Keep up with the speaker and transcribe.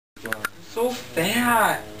So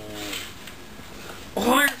fat.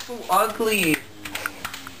 Oh, you're so ugly.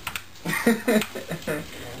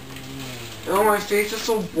 Oh, my face is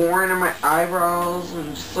so boring and my eyebrows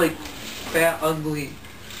and just like fat ugly.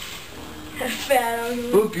 Fat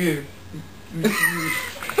ugly. Okay.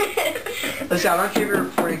 Listen, I don't care if you're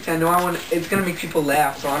recording, 'cause I know it's gonna make people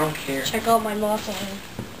laugh, so I don't care. Check out my muscle.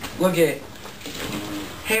 Look it.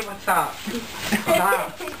 Hey, what's up?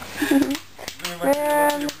 Stop.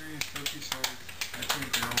 Man.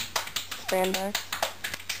 Spandex.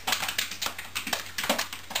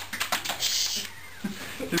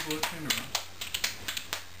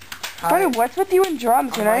 Buddy, what's with you and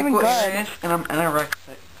drums? You're not even good. And I'm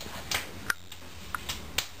anorexic.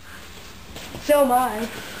 So am I.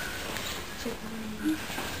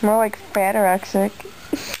 More like fatorexic.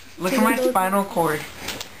 Look at my spinal cord.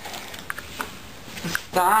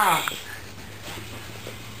 Stop.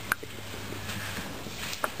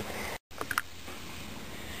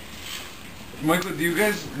 Michael, do you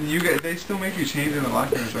guys, they still make you change in the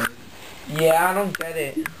locker rooms, right? Yeah, I don't get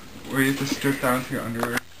it. Where you have to strip down to your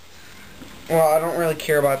underwear. Well, I don't really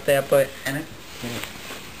care about that, but I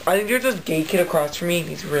think there's this gay kid across from me.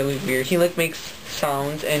 He's really weird. He like makes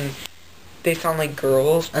sounds and they sound like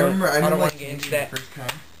girls. But I don't want to get into that.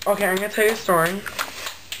 Okay, I'm gonna tell you a story.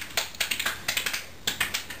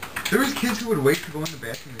 There was kids who would wait to go in the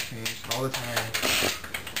bathroom to change all the time.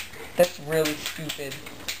 That's really stupid.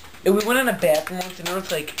 And we went in a bathroom once and it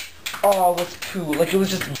was like, oh, what's poo? Like it was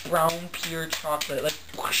just brown pure chocolate, like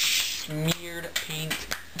whoosh, smeared paint.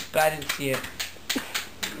 But I didn't see it.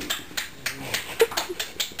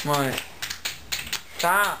 What?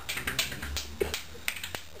 Stop.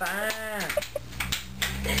 Stop.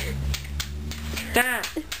 Stop.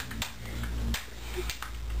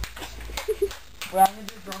 Well, I'm gonna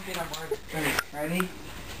do drunk and I'm already. Ready?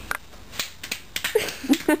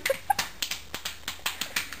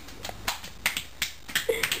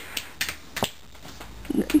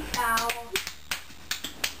 Ow.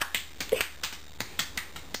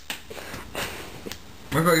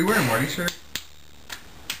 Michael, are you wearing a Marty shirt?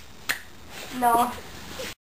 No.